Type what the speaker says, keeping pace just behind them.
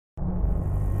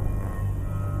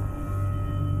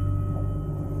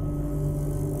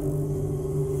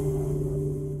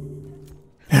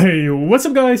Hey, what's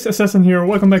up guys, Assassin here,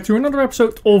 welcome back to another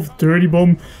episode of Dirty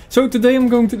Bomb. So today I'm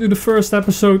going to do the first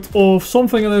episode of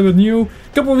something a little bit new.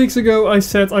 A couple of weeks ago I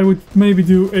said I would maybe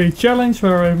do a challenge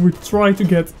where I would try to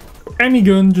get any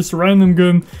gun, just a random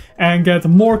gun, and get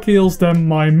more kills than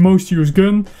my most used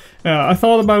gun. I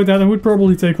thought about that and would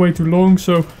probably take way too long,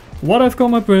 so what I've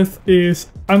come up with is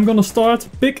I'm gonna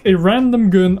pick a random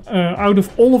gun out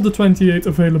of all of the 28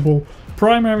 available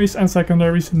primaries and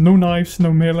secondaries, no knives,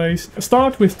 no melees.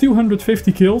 Start with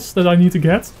 250 kills that I need to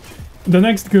get. The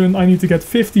next gun I need to get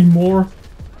 50 more,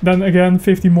 then again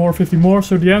 50 more, 50 more,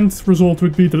 so the end result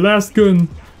would be the last gun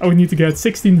I would need to get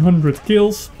 1600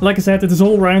 kills. Like I said, it is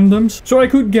all randoms, so I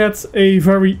could get a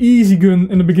very easy gun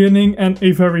in the beginning and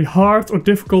a very hard or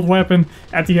difficult weapon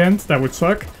at the end. That would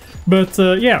suck. But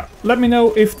yeah, let me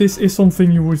know if this is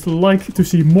something you would like to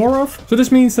see more of. So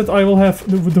this means that I will have,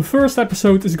 the first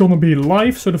episode is gonna be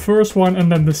live, so the first one,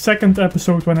 and then the second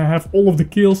episode when I have all of the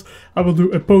kills, I will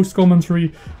do a post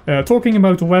commentary talking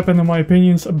about the weapon and my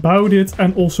opinions about it,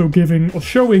 and also giving or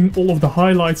showing all of the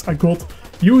highlights I got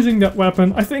using that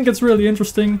weapon. I think it's really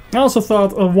interesting. I also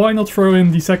thought, why not throw in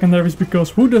the secondaries,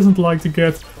 because who doesn't like to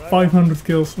get 500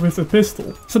 kills with a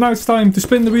pistol? So now it's time to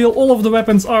spin the wheel. All of the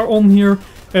weapons are on here.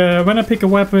 When I pick a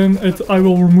weapon, I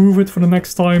will remove it for the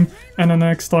next time, and the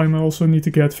next time I also need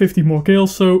to get 50 more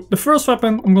kills. So the first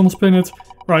weapon, I'm gonna spin it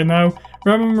right now.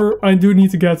 Remember, I do need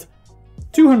to get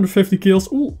 250 kills.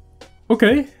 Ooh,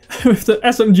 okay. With the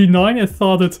SMG9, I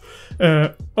thought it...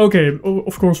 okay,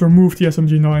 of course remove the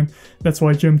SMG9. That's why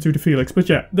I jumped to the Felix. But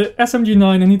yeah, the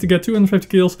SMG9, I need to get 250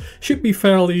 kills. Should be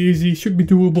fairly easy, should be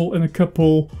doable in a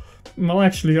couple... Well,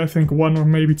 actually, I think 1 or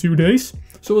maybe 2 days.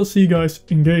 So we'll see you guys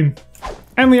in game.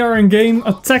 And we are in game,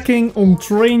 attacking on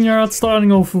train yard,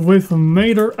 starting off with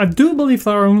Remeber. I do believe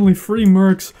there are only 3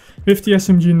 mercs with the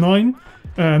SMG9.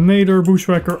 Remeber,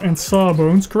 Bushwhacker and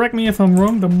Sawbones. Correct me if I'm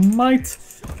wrong, there might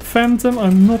Phantom,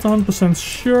 I'm not 100%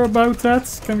 sure about that.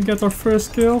 Can we get our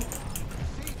first kill?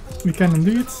 We can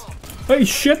indeed. Hey,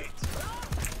 shit!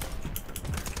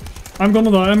 I'm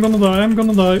gonna die, I'm gonna die, I'm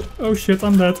gonna die. Oh shit,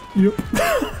 I'm dead. Yup.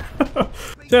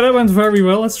 Yeah, that went very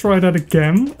well. Let's try that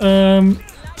again.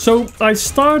 So I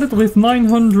started with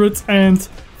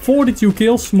 942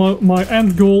 kills. My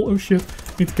end goal, oh shit,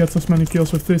 need to get as many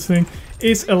kills with this thing,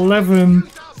 is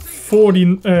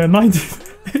 1140,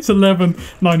 it's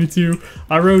 1192.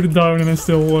 I wrote it down and I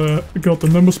still got the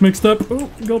numbers mixed up. Oh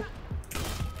god.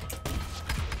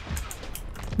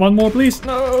 One more please.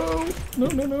 No, no,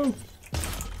 no, no.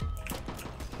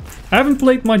 I haven't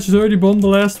played much Dirty Bomb the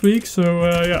last week, so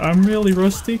yeah, I'm really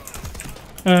rusty.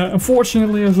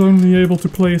 Unfortunately, I was only able to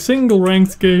play a single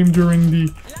ranked game during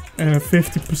the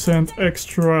 50%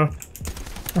 extra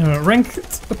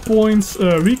ranked points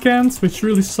weekend, which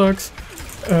really sucks.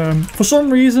 For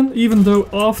some reason, even though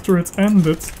after it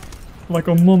ended, like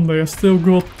on Monday, I still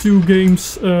got 2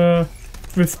 games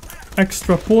with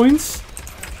extra points.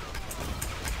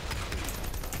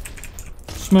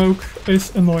 Smoke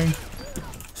is annoying.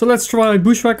 So let's try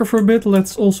Bushwhacker for a bit.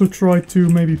 Let's also try to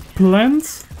maybe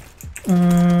plant.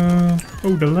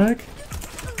 Oh, the lag.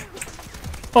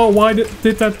 Oh, why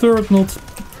did that turret not...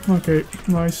 Okay,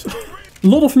 nice. A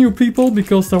lot of new people,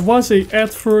 because there was a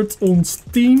advert on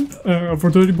Steam for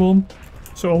Dirty Bomb.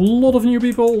 So a lot of new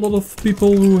people, a lot of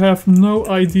people who have no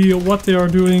idea what they are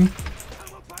doing.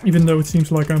 Even though it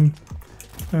seems like I'm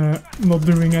not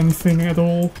doing anything at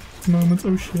all at the moment.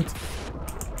 Oh shit.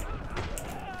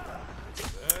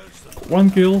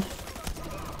 1 kill.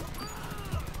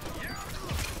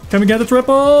 Can we get a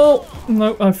triple?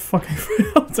 No, I fucking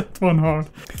failed that one hard.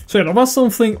 So yeah, there was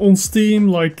something on Steam,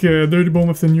 like Dirty Bomb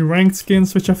with the new ranked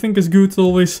skins, which I think is good. It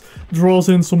always draws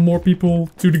in some more people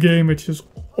to the game, which is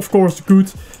of course good.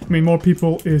 I mean, more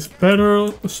people is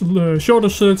better, shorter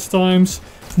search times,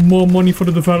 more money for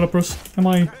the developers. Am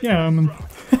I? Yeah, I'm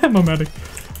a medic.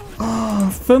 Ah,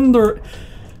 Thunder.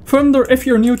 Thunder, if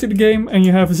you're new to the game and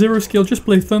you have 0 skill, just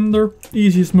play Thunder.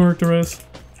 Easiest merc there is.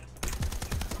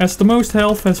 Has the most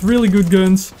health, has really good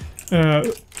guns,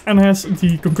 and has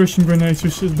the concussion grenades,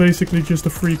 which is basically just a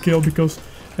free kill, because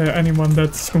anyone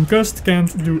that's concussed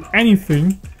can't do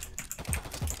anything.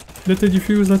 Did they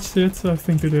defuse that shit? I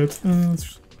think they did.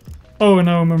 Oh, and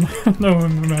now I'm a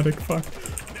medic, fuck.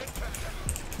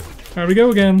 There we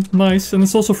go again, nice. And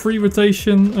it's also free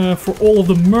rotation for all of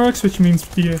the mercs, which means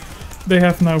they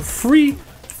have now 3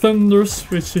 Thunders,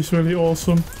 which is really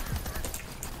awesome.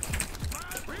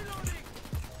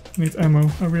 Need ammo,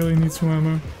 I really need some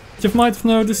ammo. You might have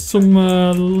noticed some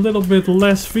little bit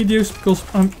less videos, because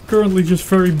I'm currently just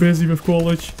very busy with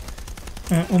college.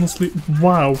 Honestly,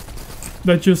 wow.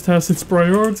 That just has its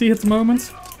priority at the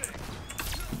moment.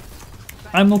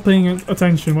 I'm not paying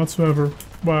attention whatsoever.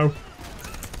 Wow.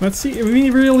 Let's see, we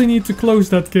really need to close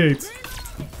that gate.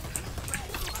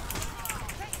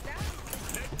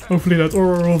 Hopefully that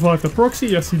Aura revived the proxy.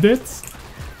 Yes, he did.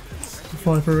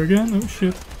 Revive her again. Oh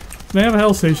shit. They have a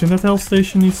hell station. That hell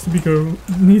station needs to be go.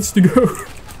 Needs to go.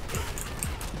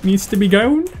 Needs to be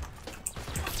gone.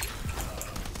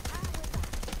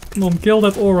 Come on, kill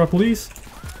that Aura, please.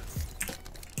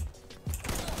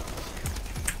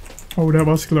 Oh, that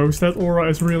was close. That Aura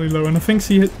is really low. And I think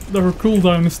her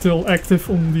cooldown is still active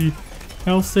on the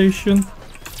hell station.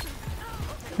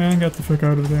 And get the fuck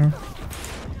out of there.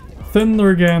 Thunder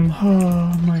again.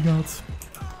 Oh my god.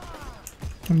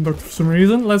 I'm docked for some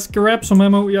reason. Let's grab some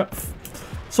ammo. Yeah.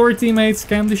 Sorry teammates,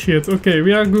 can't do shit. Okay,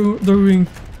 we are doing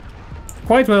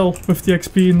quite well with the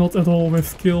XP, not at all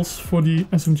with kills for the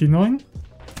SMG9.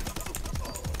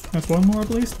 That's one more at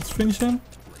least. Let's finish them.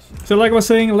 So like I was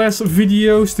saying, less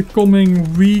videos the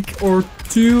coming week or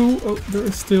two. Oh, there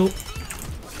is still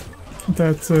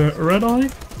that red eye.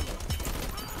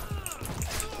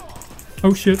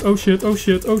 Oh shit, oh shit, oh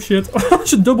shit, oh shit. Oh,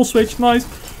 it's a double switch, nice.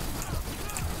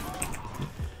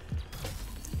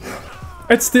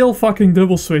 It's still fucking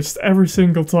double switched every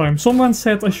single time. Someone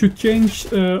said I should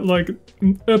change like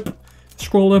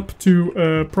scroll up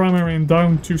to primary and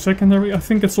down to secondary. I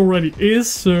think it's already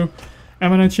is, so... And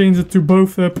when I change it to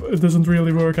both up, it doesn't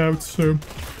really work out, so...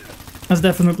 That's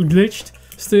definitely glitched,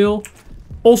 still.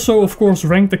 Also, of course,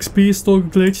 ranked XP is still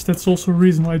glitched. That's also a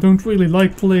reason why I don't really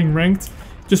like playing ranked.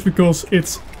 Just because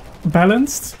it's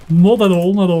balanced. Not at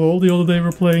all, not at all. The other day we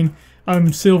were playing,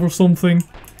 I'm silver something.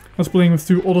 I was playing with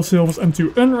 2 other silvers and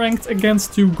 2 unranked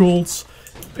against 2 golds,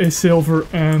 a silver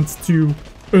and 2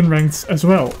 unranked as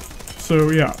well.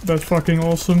 So yeah, that's fucking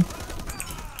awesome.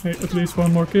 Hey, at least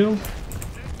one more kill.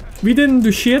 We didn't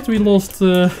do shit, we lost...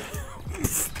 oh,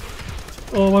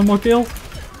 one more kill.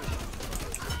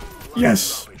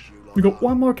 Yes! We got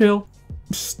one more kill.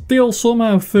 Still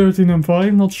somehow 13 and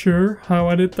 5, not sure how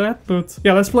I did that, but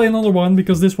yeah, let's play another one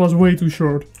because this was way too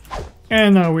short.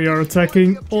 And now we are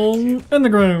attacking on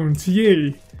Underground,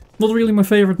 yay! Not really my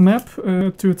favorite map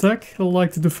to attack, I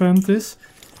like to defend this.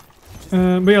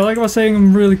 But yeah, like I was saying,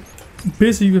 I'm really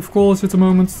busy with calls at the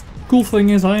moment. Cool thing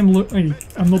is, I'm not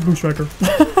Bushwhacker.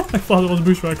 I thought it was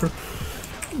Bushwhacker.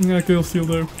 Yeah, kill steal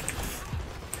though.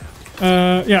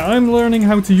 Yeah, I'm learning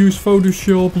how to use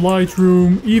Photoshop,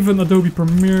 Lightroom, even Adobe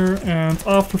Premiere and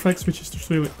After Effects, which is just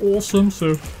really awesome.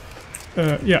 So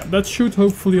yeah, that should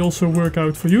hopefully also work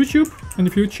out for YouTube in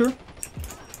the future.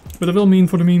 But it will mean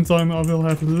for the meantime I will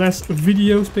have less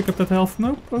videos. Pick up that health.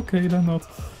 Nope, okay, then not.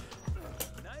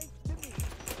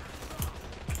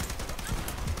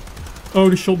 Oh,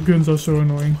 the shotguns are so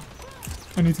annoying.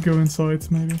 I need to go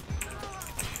inside, maybe.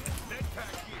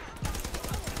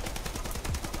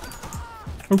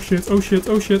 Oh shit, oh shit,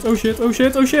 oh shit, oh shit, oh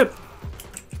shit, oh shit!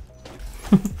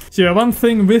 So yeah, one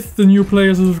thing with the new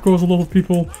players is of course a lot of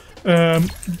people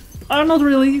are not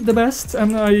really the best.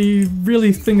 And I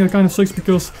really think that kind of sucks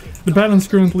because the balance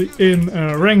currently in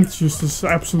ranked just is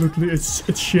absolutely,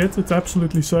 it's shit, it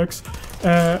absolutely sucks.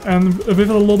 And with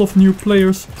a lot of new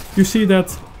players, you see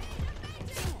that...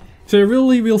 So you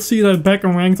really will see that back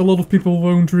in ranked, a lot of people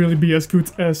won't really be as good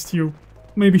as you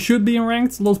maybe should be in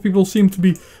ranked. A lot of people seem to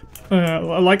be,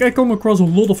 like I come across a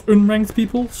lot of unranked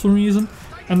people for some reason.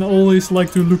 And I always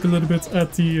like to look a little bit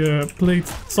at the played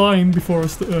time before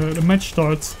the match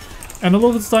starts. And a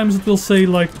lot of the times it will say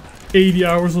like 80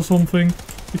 hours or something,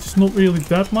 which is not really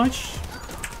that much.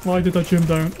 Why did I jump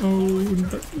down? Oh,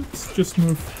 let's just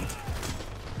move.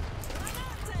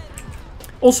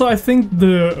 Also, I think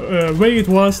the way it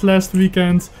was last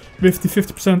weekend with the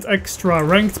 50% extra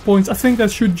ranked points, I think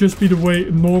that should just be the way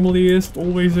it normally is, it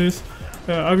always is.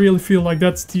 I really feel like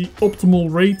that's the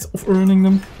optimal rate of earning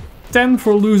them. 10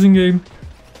 for a losing game,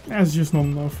 that's just not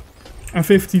enough. And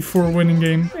 50 for a winning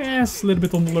game, it's a little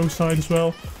bit on the low side as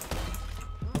well.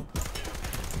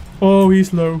 Oh,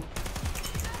 he's low.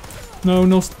 No,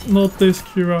 not this,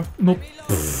 Kira. Not...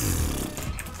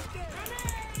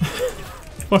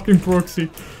 Fucking proxy.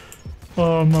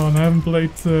 Oh man, I haven't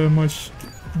played much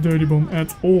Dirty Bomb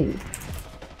at all.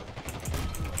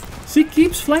 He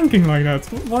keeps flanking like that.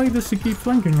 Why does he keep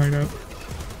flanking like that?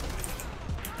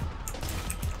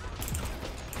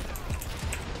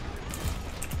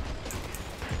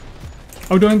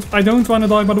 Oh, I don't want to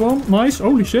die by the bomb. Nice.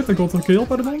 Holy shit, I got a kill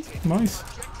by the bomb. Nice.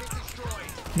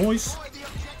 Nice.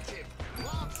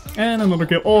 And another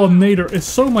kill. Oh, Nader is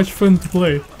so much fun to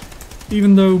play.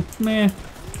 Even though, meh,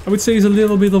 I would say he's a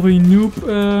little bit of a noob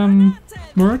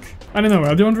merc. I don't know,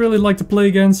 I don't really like to play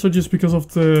against her just because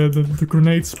of the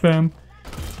grenade spam.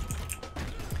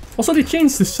 Also, they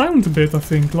changed the sound a bit, I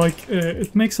think. Like,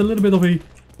 it makes a little bit of a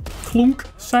clunk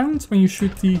sound when you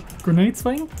shoot the grenade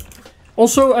thing.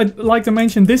 Also, I'd like to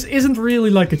mention, this isn't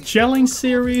really like a challenge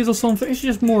series or something. It's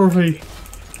just more of a,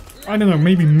 I don't know,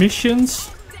 maybe missions.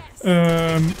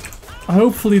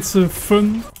 Hopefully it's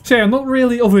fun. So yeah, not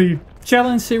really of a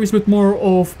challenge series, but more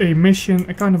of a mission,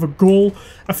 a kind of a goal.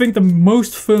 I think the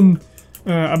most fun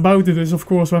about it is, of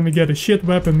course, when we get a shit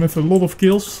weapon with a lot of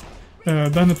kills.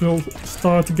 Then it will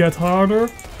start to get harder.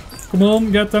 Come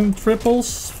on, get them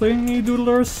triples, thingy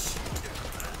doodlers.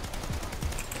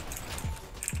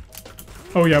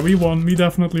 Oh yeah, we won. We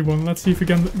definitely won. Let's see if we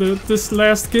can this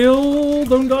last kill.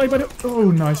 Don't die by the...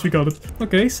 Oh, nice, we got it.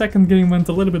 Okay, second game went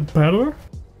a little bit better.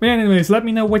 But anyways, let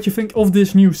me know what you think of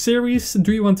this new series.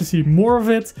 Do you want to see more of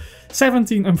it?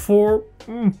 17 and 4.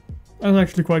 That's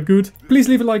actually quite good. Please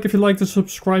leave a like if you like to,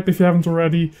 subscribe if you haven't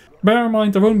already. Bear in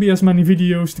mind there won't be as many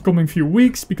videos the coming few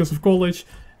weeks because of college.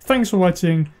 Thanks for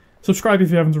watching. Subscribe if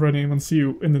you haven't already and I'll see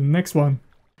you in the next one.